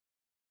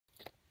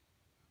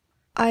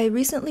I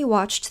recently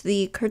watched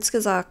the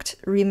Kurzgesagt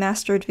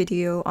remastered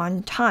video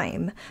on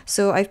time,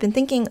 so I've been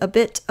thinking a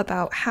bit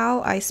about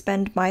how I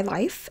spend my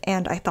life,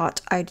 and I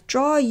thought I'd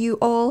draw you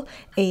all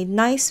a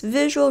nice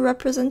visual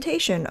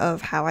representation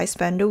of how I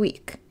spend a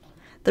week.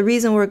 The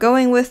reason we're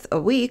going with a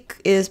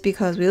week is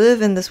because we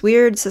live in this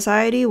weird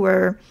society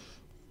where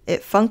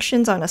it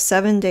functions on a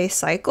 7-day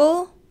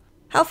cycle.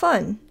 How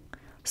fun!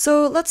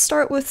 So let's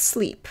start with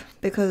sleep,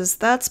 because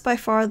that's by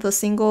far the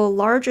single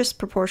largest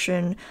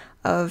proportion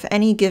of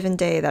any given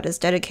day that is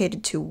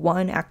dedicated to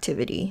one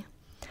activity.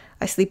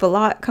 I sleep a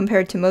lot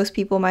compared to most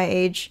people my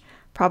age,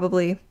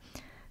 probably,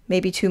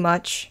 maybe too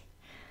much.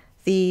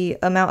 The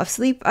amount of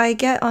sleep I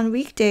get on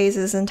weekdays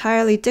is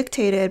entirely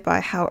dictated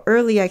by how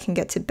early I can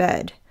get to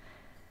bed.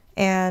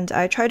 And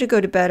I try to go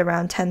to bed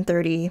around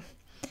 10:30.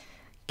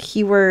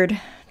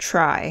 Keyword,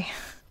 try.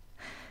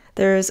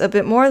 There's a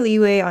bit more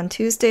leeway on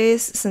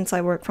Tuesdays since I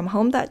work from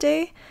home that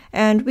day,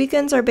 and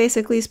weekends are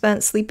basically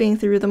spent sleeping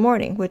through the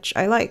morning, which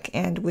I like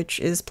and which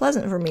is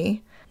pleasant for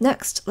me.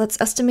 Next, let's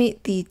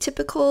estimate the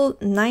typical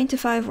 9 to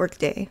 5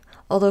 workday,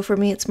 although for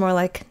me it's more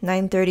like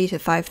 9:30 to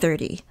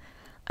 5:30.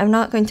 I'm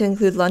not going to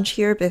include lunch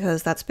here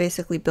because that's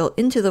basically built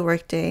into the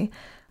workday.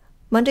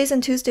 Mondays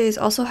and Tuesdays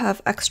also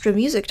have extra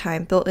music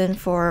time built in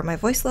for my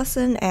voice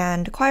lesson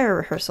and choir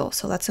rehearsal,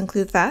 so let's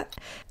include that.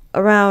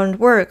 Around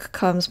work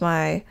comes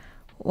my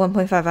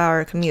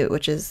 1.5-hour commute,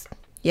 which is,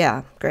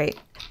 yeah, great.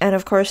 And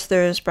of course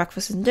there's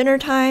breakfast and dinner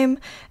time,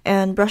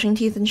 and brushing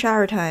teeth and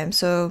shower time,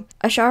 so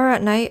I shower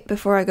at night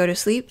before I go to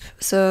sleep,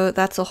 so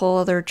that's a whole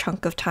other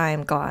chunk of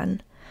time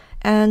gone.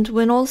 And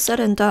when all's said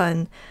and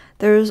done,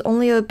 there's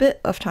only a bit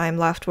of time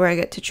left where I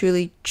get to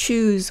truly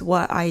choose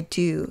what I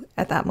do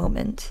at that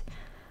moment.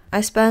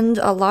 I spend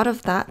a lot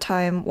of that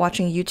time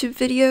watching YouTube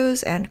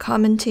videos and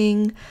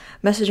commenting,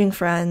 messaging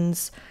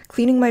friends,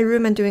 cleaning my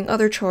room and doing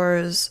other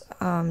chores,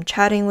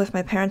 chatting with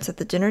my parents at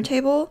the dinner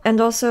table, and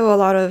also a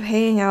lot of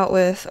hanging out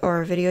with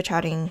or video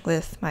chatting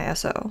with my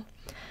SO.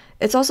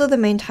 It's also the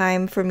main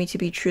time for me to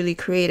be truly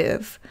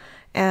creative,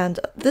 and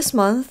this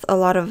month a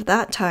lot of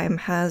that time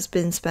has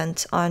been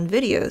spent on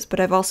videos, but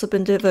I've also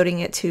been devoting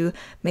it to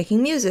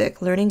making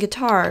music, learning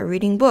guitar,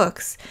 reading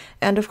books,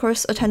 and of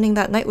course attending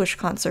that Nightwish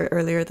concert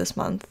earlier this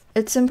month.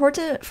 It's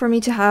important for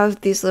me to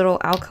have these little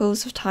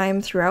alcoves of time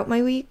throughout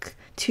my week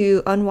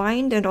to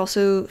unwind and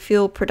also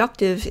feel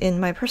productive in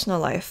my personal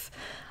life.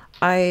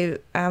 I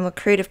am a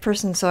creative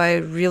person, so I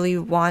really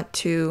want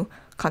to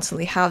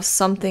constantly have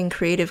something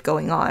creative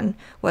going on,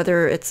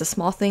 whether it's a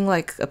small thing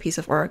like a piece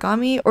of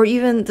origami or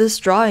even this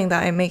drawing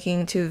that I'm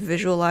making to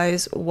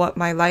visualize what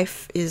my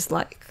life is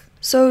like.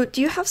 So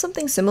do you have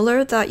something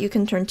similar that you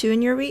can turn to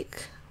in your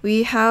week?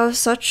 We have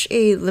such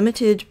a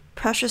limited,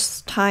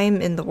 precious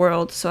time in the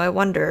world, so I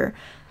wonder,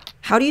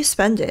 how do you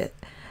spend it?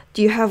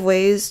 Do you have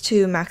ways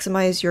to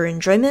maximize your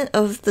enjoyment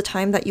of the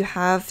time that you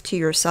have to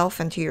yourself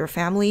and to your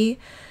family?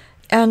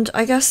 And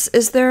I guess,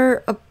 is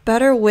there a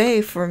better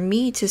way for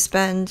me to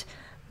spend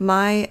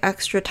my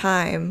extra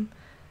time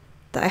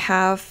that I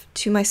have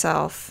to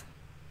myself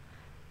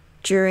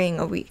during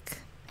a week?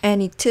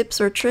 Any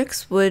tips or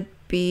tricks would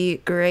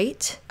be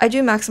great. I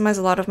do maximize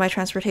a lot of my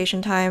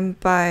transportation time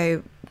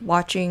by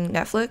watching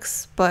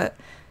Netflix, but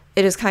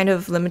it is kind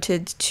of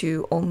limited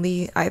to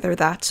only either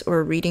that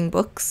or reading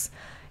books.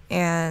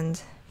 And,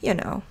 you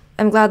know,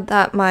 I'm glad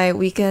that my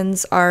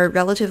weekends are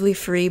relatively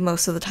free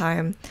most of the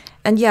time.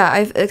 And yeah,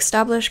 I've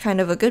established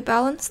kind of a good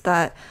balance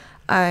that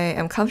I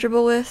am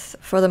comfortable with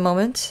for the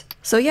moment.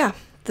 So yeah,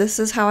 this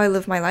is how I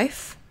live my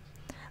life.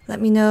 Let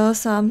me know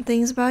some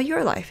things about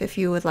your life if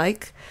you would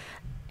like.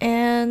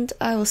 And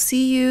I will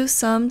see you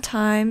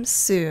sometime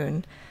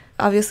soon.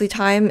 Obviously,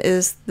 time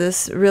is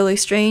this really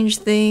strange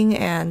thing,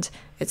 and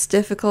it's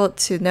difficult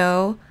to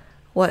know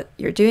what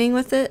you're doing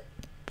with it,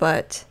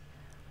 but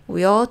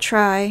we all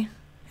try,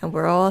 and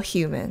we're all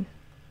human.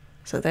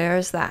 So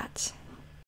there's that.